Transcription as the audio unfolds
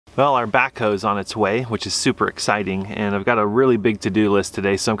Well, our backhoe's on its way, which is super exciting, and I've got a really big to-do list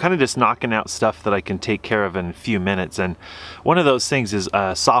today, so I'm kind of just knocking out stuff that I can take care of in a few minutes, and one of those things is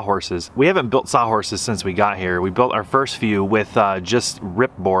sawhorses. We haven't built sawhorses since we got here. We built our first few with just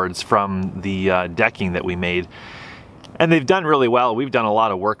rip boards from the decking that we made, and they've done really well. We've done a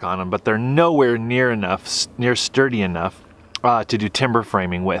lot of work on them, but they're nowhere near sturdy enough to do timber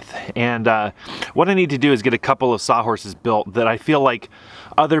framing with. And what I need to do is get a couple of sawhorses built that I feel like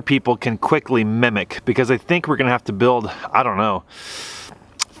other people can quickly mimic, because I think we're gonna have to build, I don't know,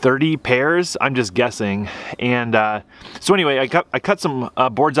 30 pairs, I'm just guessing. And so anyway, I cut some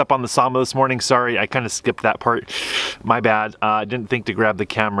boards up on the sawmill this morning. Sorry, I kind of skipped that part. My bad. Didn't think to grab the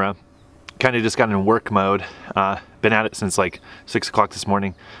camera. Kind of just got in work mode. Been at it since like 6 o'clock this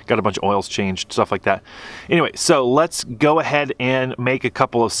morning. Got a bunch of oils changed, stuff like that. Anyway, so let's go ahead and make a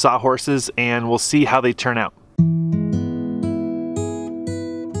couple of sawhorses and we'll see how they turn out.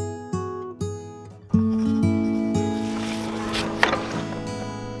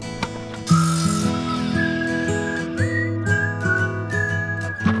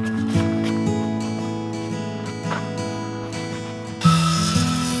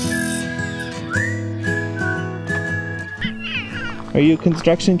 Are you a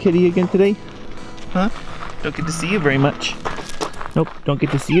construction kitty again today? Huh? Don't get to see you very much. Nope, don't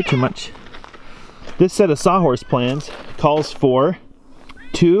get to see you too much. This set of sawhorse plans calls for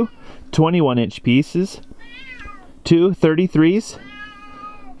 2 21-inch pieces, 2 33s,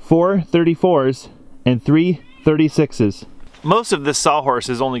 4 34s, and 3 36s. Most of this sawhorse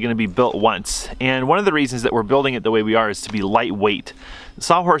is only going to be built once, and one of the reasons that we're building it the way we are is to be lightweight.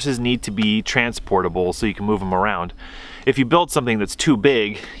 Sawhorses need to be transportable so you can move them around. If you build something that's too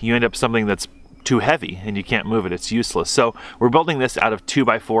big, you end up something that's too heavy and you can't move it, it's useless. So we're building this out of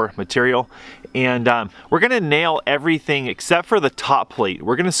 2x4 material, and we're gonna nail everything except for the top plate.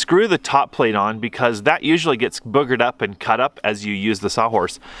 We're gonna screw the top plate on because that usually gets boogered up and cut up as you use the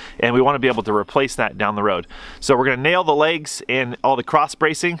sawhorse, and we wanna be able to replace that down the road. So we're gonna nail the legs and all the cross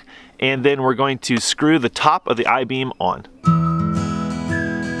bracing, and then we're going to screw the top of the I-beam on.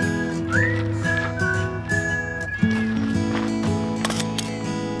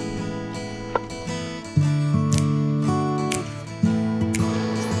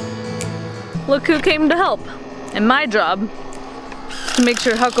 Look who came to help. And my job is to make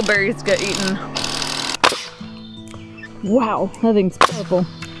sure huckleberries get eaten. Wow, that thing's powerful.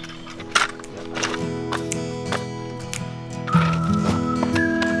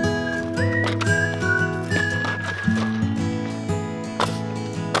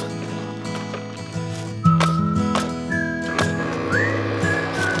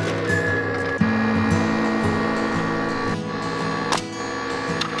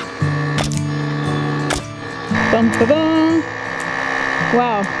 Bum, ba, bum.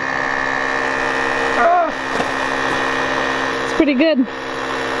 Wow. It's pretty good. I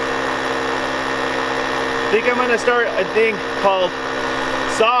think I'm gonna start a thing called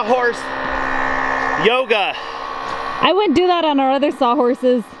sawhorse yoga. I wouldn't do that on our other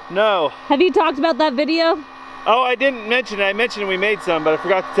sawhorses. No. Have you talked about that video? Oh, I didn't mention it. I mentioned we made some, but I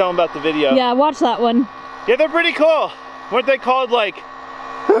forgot to tell them about the video. Yeah, watch that one. Yeah, they're pretty cool. Weren't they called like...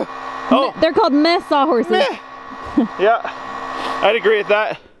 Oh. They're called meh sawhorses. Meh. Yeah, I'd agree with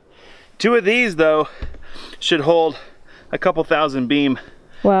that. 2 of these though should hold a couple thousand beam.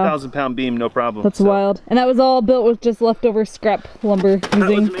 Wow. 1,000-pound beam, no problem. That's wild. And that was all built with just leftover scrap lumber. That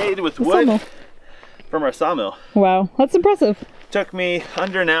was made with wood from our sawmill. Wow, that's impressive. Took me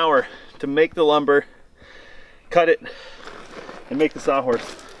under an hour to make the lumber, cut it, and make the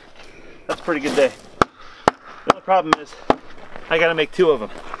sawhorse. That's a pretty good day. The only problem is I gotta make 2 of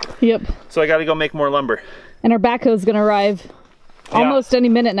them. Yep. So I gotta go make more lumber. And our backhoe's gonna arrive almost any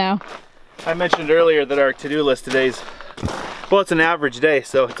minute now. I mentioned earlier that our to-do list today's, well, it's an average day,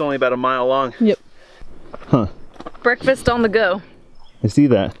 so it's only about a mile long. Yep. Huh. Breakfast on the go. I see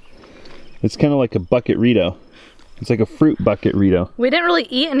that. It's kind of like a bucket Rito. It's like a fruit bucket Rito. We didn't really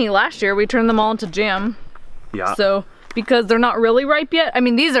eat any last year. We turned them all into jam. Yeah. So, because they're not really ripe yet, I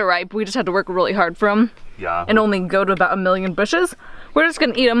mean, these are ripe. We just had to work really hard for them. Yeah. And only go to about 1,000,000 bushes. We're just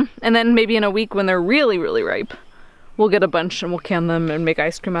gonna eat them, and then maybe in a week when they're really, really ripe, we'll get a bunch and we'll can them and make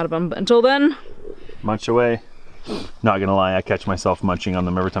ice cream out of them. But until then, munch away. Not gonna lie, I catch myself munching on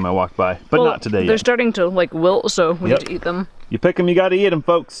them every time I walk by, but not today yet. They're starting to like wilt, so we need to eat them. You pick them, you gotta eat them,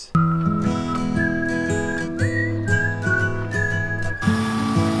 folks.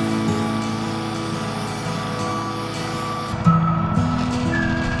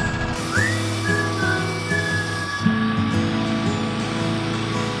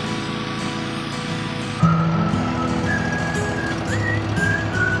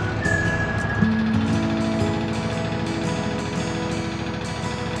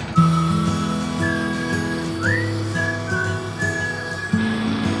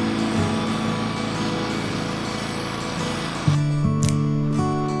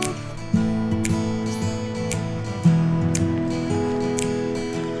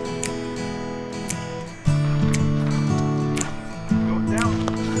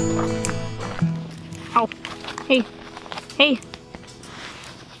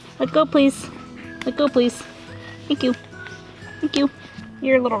 Let go, please. Let go, please. Thank you. Thank you.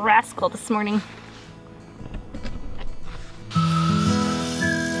 You're a little rascal this morning.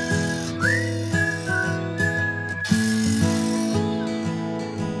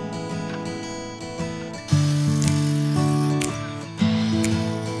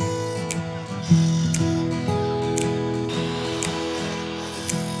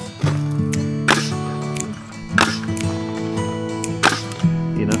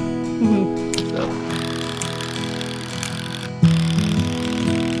 You know?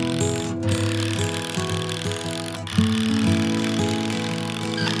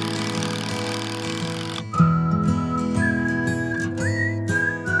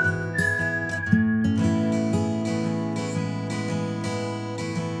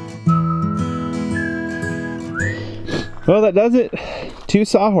 Well, that does it. 2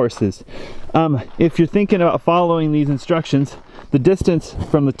 sawhorses. If you're thinking about following these instructions, the distance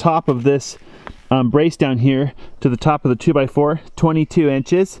from the top of this brace down here to the top of the 2x4, 22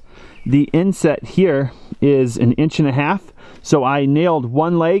 inches. The inset here is 1.5 inches. So I nailed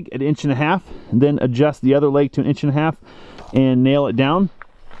one leg at 1.5 inches, then adjust the other leg to 1.5 inches and nail it down.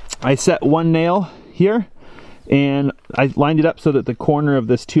 I set one nail here and I lined it up so that the corner of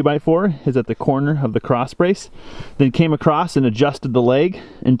this 2x4 is at the corner of the cross brace. Then came across and adjusted the leg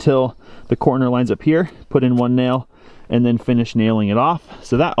until the corner lines up here, put in one nail, and then finished nailing it off.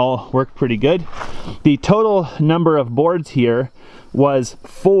 So that all worked pretty good. The total number of boards here was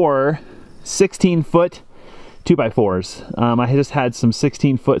 4 16-foot 2x4s. I just had some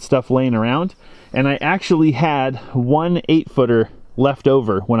 16-foot stuff laying around, and I actually had one 8-footer left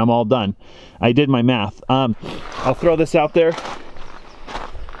over when I'm all done. I did my math. I'll throw this out there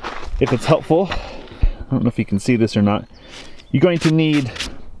if it's helpful. I don't know if you can see this or not. You're going to need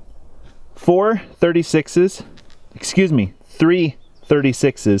 4 36s, excuse me, 3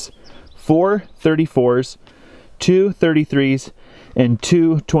 36s, 4 34s, 2 33s, and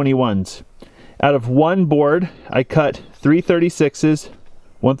 2 21s. Out of one board, I cut 3 36s,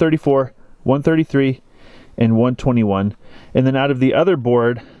 1 34, 1 33, and 1 21. And then out of the other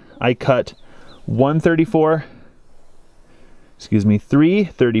board, I cut 1 34, excuse me, 3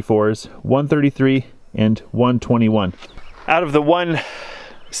 34s, 1 33, and 1 21. Out of the one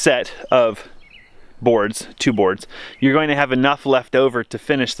set of boards, 2 boards, you're going to have enough left over to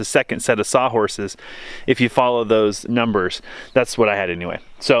finish the second set of sawhorses if you follow those numbers. That's what I had anyway.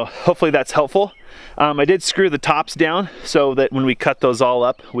 So hopefully that's helpful. I did screw the tops down so that when we cut those all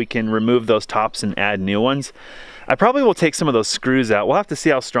up, we can remove those tops and add new ones. I probably will take some of those screws out. We'll have to see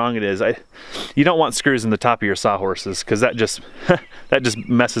how strong it is. You don't want screws in the top of your sawhorses because that just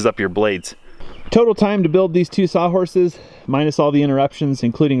messes up your blades. Total time to build these 2 sawhorses, minus all the interruptions,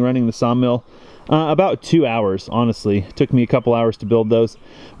 including running the sawmill, about 2 hours, honestly. It took me a couple hours to build those.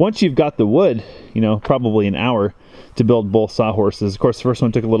 Once you've got the wood, you know, probably an hour to build both sawhorses. Of course, the first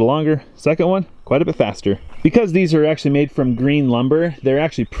one took a little longer. Second one, quite a bit faster. Because these are actually made from green lumber, they're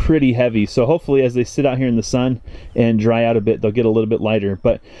actually pretty heavy. So hopefully as they sit out here in the sun and dry out a bit, they'll get a little bit lighter.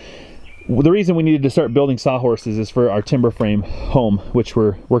 But the reason we needed to start building sawhorses is for our timber frame home, which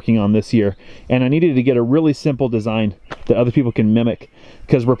we're working on this year. And I needed to get a really simple design that other people can mimic,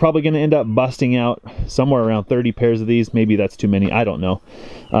 because we're probably going to end up busting out somewhere around 30 pairs of these. Maybe that's too many, I don't know.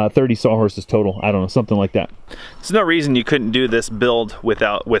 30 sawhorses total, I don't know, something like that. There's no reason you couldn't do this build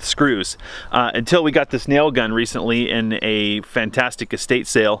with screws. Until we got this nail gun recently in a fantastic estate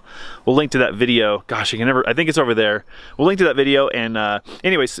sale. We'll link to that video. Gosh, I think it's over there. We'll link to that video. And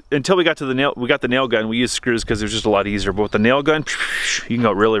anyways, until we got the nail gun, we used screws because it was just a lot easier. But with the nail gun, you can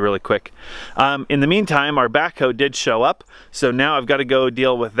go really, really quick. In the meantime, our backhoe did show up. So now I've got to go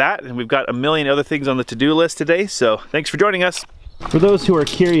deal with that. And we've got a million other things on the to-do list today. So thanks for joining us. For those who are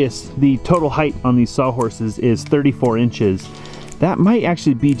curious, the total height on these sawhorses is 34 inches. That might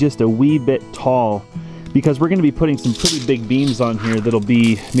actually be just a wee bit tall, because we're going to be putting some pretty big beams on here that'll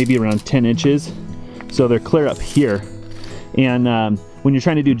be maybe around 10 inches. So they're clear up here. And when you're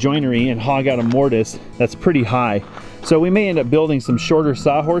trying to do joinery and hog out a mortise, that's pretty high. So we may end up building some shorter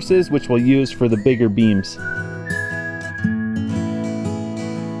sawhorses, which we'll use for the bigger beams.